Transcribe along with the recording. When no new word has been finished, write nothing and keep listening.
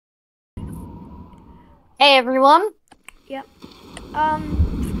Hey everyone. Yep.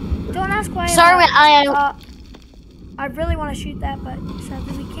 Don't ask why. Sorry, I really want to shoot that, but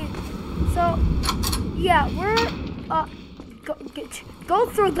sadly we can't. So, yeah, we're go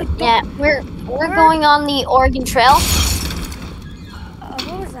through the door. Yeah, we're going on the Oregon Trail.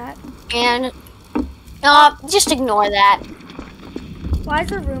 What was that? And just ignore that. Why is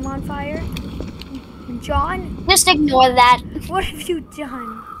the room on fire? John? Just ignore that. What have you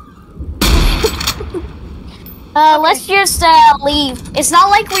done? Okay. Let's just leave. It's not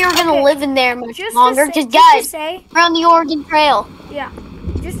like we were gonna live in there much longer. Because guys, we're on the Oregon Trail. Yeah.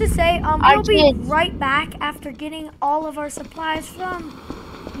 Just to say, we'll be right back after getting all of our supplies from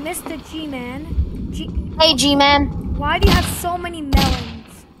Mr. G-Man. Hey, G-Man. Why do you have so many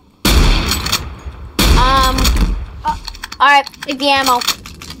melons? Alright, take the ammo.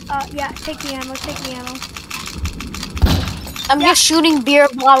 Yeah, take the ammo, I'm just shooting beer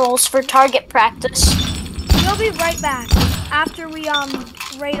bottles for target practice. We'll be right back after we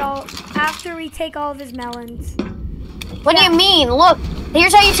after we take all of his melons. What do you mean? Look,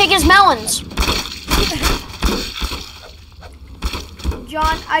 here's how you take his melons.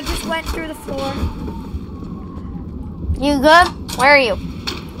 John, I just went through the floor. You good? Where are you?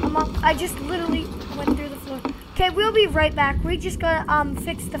 I just literally went through the floor. Okay, we'll be right back. We just gotta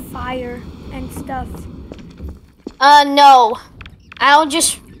fix the fire and stuff. No. I'll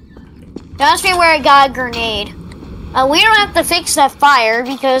just ask me where I got a grenade. We don't have to fix that fire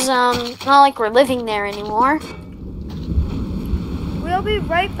because it's not like we're living there anymore. We'll be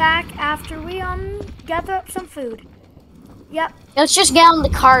right back after we gather up some food. Yep. Let's just get on the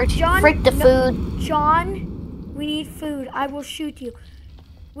cart. John, Frick the food. John, we need food. I will shoot you.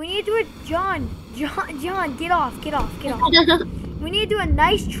 We need to do it, John, get off. We need to do a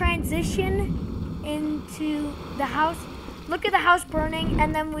nice transition into the house. Look at the house burning,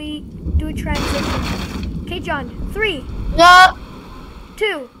 and then we do a transition. Okay, John, 3,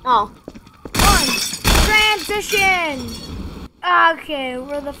 2, 1, transition! Okay,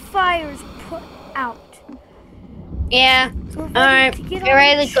 where the fire's put out. Yeah, alright, get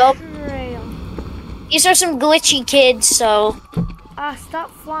ready to go. These are some glitchy kids, so... stop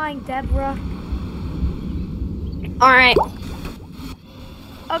flying, Deborah. Alright.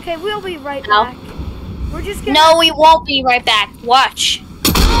 Okay, we'll be right back. We're just gonna... No, we won't be right back. Watch.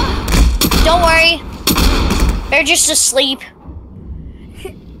 Don't worry. They're just asleep.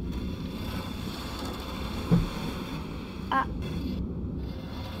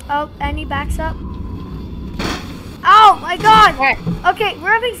 Oh, and he backs up. Oh my god! Right. Okay,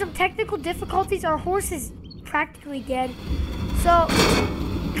 we're having some technical difficulties. Our horse is practically dead. So,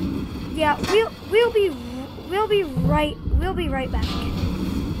 yeah, we'll be right back.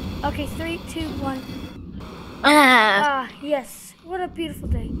 Okay, 3, 2, 1. Yes. What a beautiful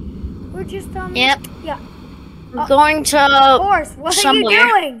day. We're just Yep. Yeah. We're going to horse, what somewhere.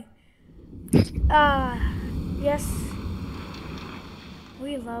 are you doing? Yes.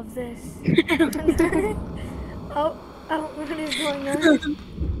 We love this. Oh, what is going on?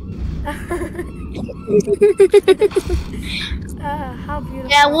 How beautiful.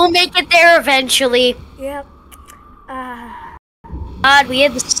 Yeah, we'll make it there eventually. Yep. God, we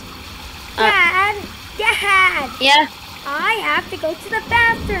had this. Dad! Yeah? I have to go to the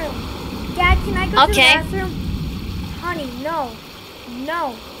bathroom. Dad, can I go to the bathroom? Honey, no.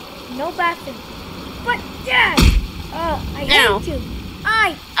 No bathroom. But Dad! I hate you.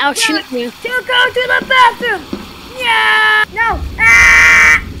 I'll shoot you. To go to the bathroom! Yeah! No!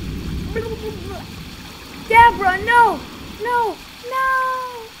 Ah! Deborah, no!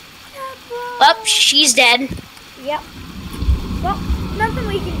 Deborah! Oh, she's dead. Yep. Well, nothing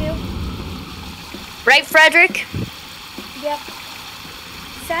we can do. Right, Frederick? Yep.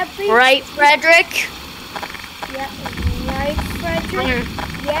 Sadly. Right, Frederick? Yep. Right, Frederick?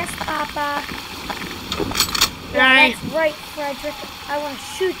 Yes, Papa. Right. That's right, Frederick. I want to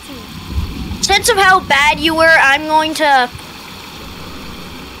shoot you. Sense of how bad you were, I'm going to...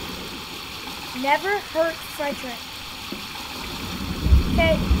 Never hurt Frederick.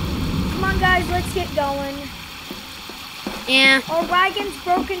 Okay. Come on, guys. Let's get going. Yeah. Our wagon's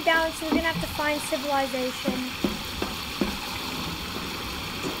broken down, so we're going to have to find civilization.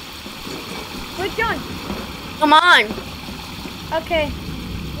 Quick, John. Come on. Okay.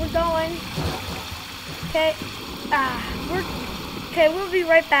 We're going. Okay. We'll be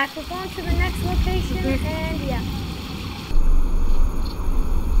right back. We're going to the next location, and yeah.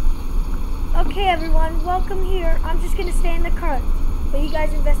 Okay, everyone, welcome here. I'm just gonna stay in the cart, but you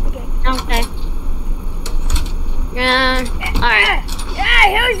guys investigate. Okay. Alright.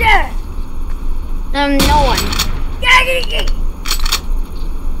 Hey, who's there? No one.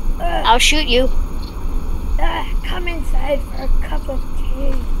 I'll shoot you. come inside for a cup of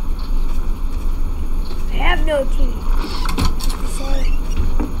tea. I have no tea. Sorry.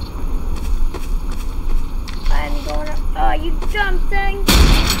 I'm gonna. Oh, you dumb thing!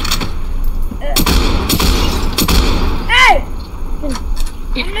 Hey! I'm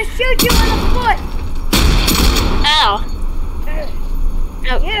gonna shoot you in the foot! Ow.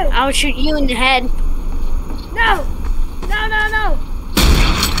 You! I'll shoot you in the head. No! No, no, no!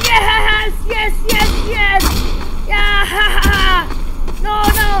 Yes! Yes, yes, yes! Yeah! No,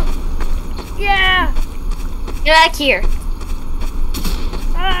 no! Yeah! Get back here.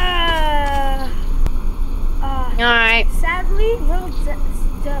 Alright. Sadly,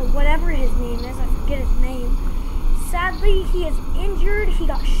 whatever his name is, I forget his name. Sadly, he is injured. He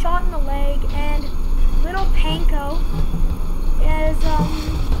got shot in the leg, and little Panko is,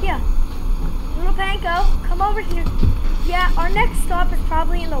 yeah. Little Panko, come over here. Yeah, our next stop is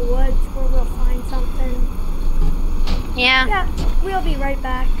probably in the woods where we'll find something. Yeah. Yeah, we'll be right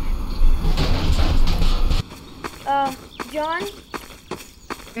back. John?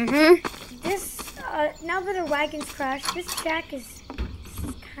 This, now that our wagon's crashed, this shack is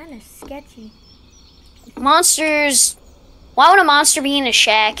kind of sketchy. Monsters. Why would a monster be in a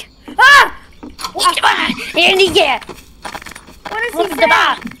shack? Ah! Andy, yeah. What is he saying?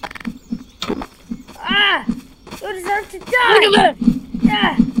 Ah! You deserve to die!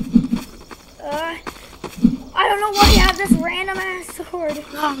 I don't know why he has this random ass sword.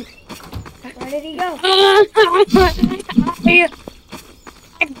 Where did he go? Yeah!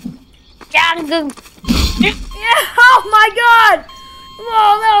 Oh my god!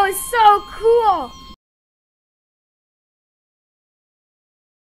 Whoa, that was so cool!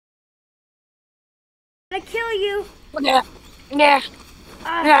 I'm gonna kill you! Yeah.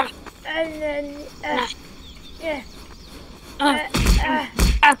 And then, yeah. Ow.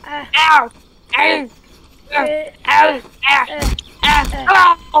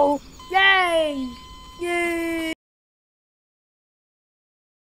 Ow. Yay! Yay!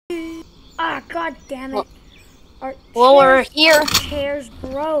 Ah, god damn it. Well, we're here. Chairs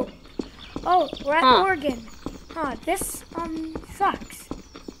broke. Oh, we're at Oregon. Huh, this, sucks.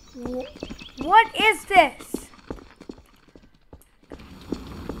 What is this?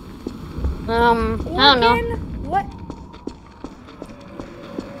 I don't know. What?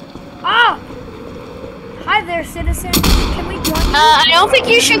 Ah! Hi there, citizen. Can we join you? I don't think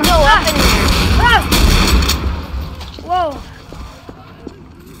you should go up in there. Ah! Whoa.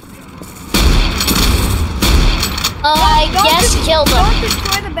 I guess kill them. Don't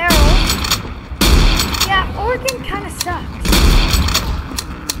destroy the barrels. Yeah, Oregon kind of sucks.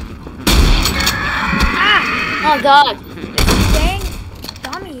 Ah! Oh god. Dang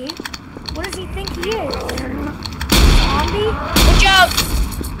dummy. What does he think he is? Zombie? Good job.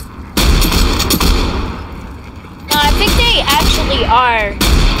 No, I think they actually are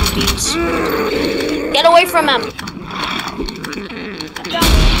zombies. Get away from them.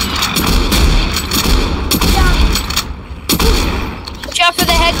 Watch out for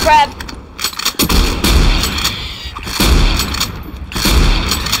the head crab.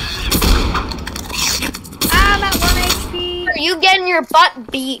 I'm at 1 HP. Are you getting your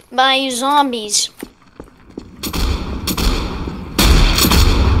butt beat by zombies?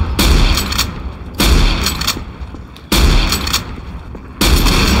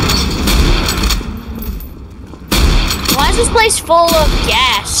 Why is this place full of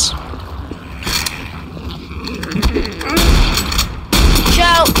gas?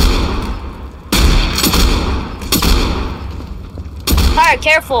 Shout! Alright,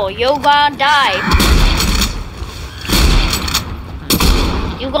 careful. You gonna die.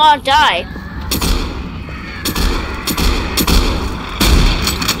 You gonna die.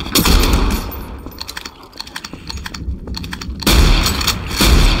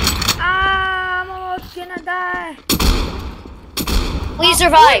 I'm almost gonna die. We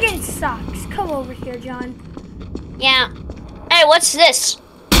survived. Oregon sucks. Come over here, John. Yeah. Hey, what's this?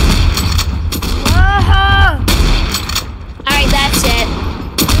 Whoa! Alright, that's it.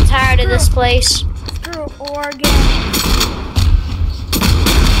 I'm tired of this place. Screw Oregon.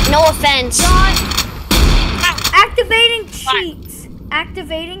 No offense. John, activating cheats.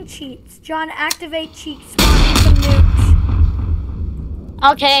 Activating cheats. John, activate cheats. Spawning some nukes.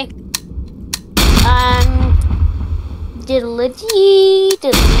 Okay. Diddle-a-dee,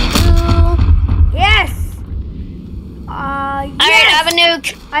 diddle-a-doo. Yes! Alright, Yes! I have a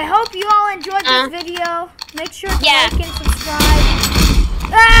nuke. I hope you all enjoyed this video. Make sure to Yeah. like and subscribe.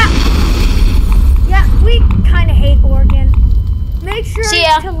 Ah! Yeah, we kind of hate Oregon. Make sure See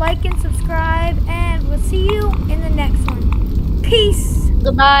ya. to like and subscribe, and we'll see you in the next one. Peace!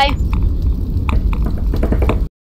 Goodbye.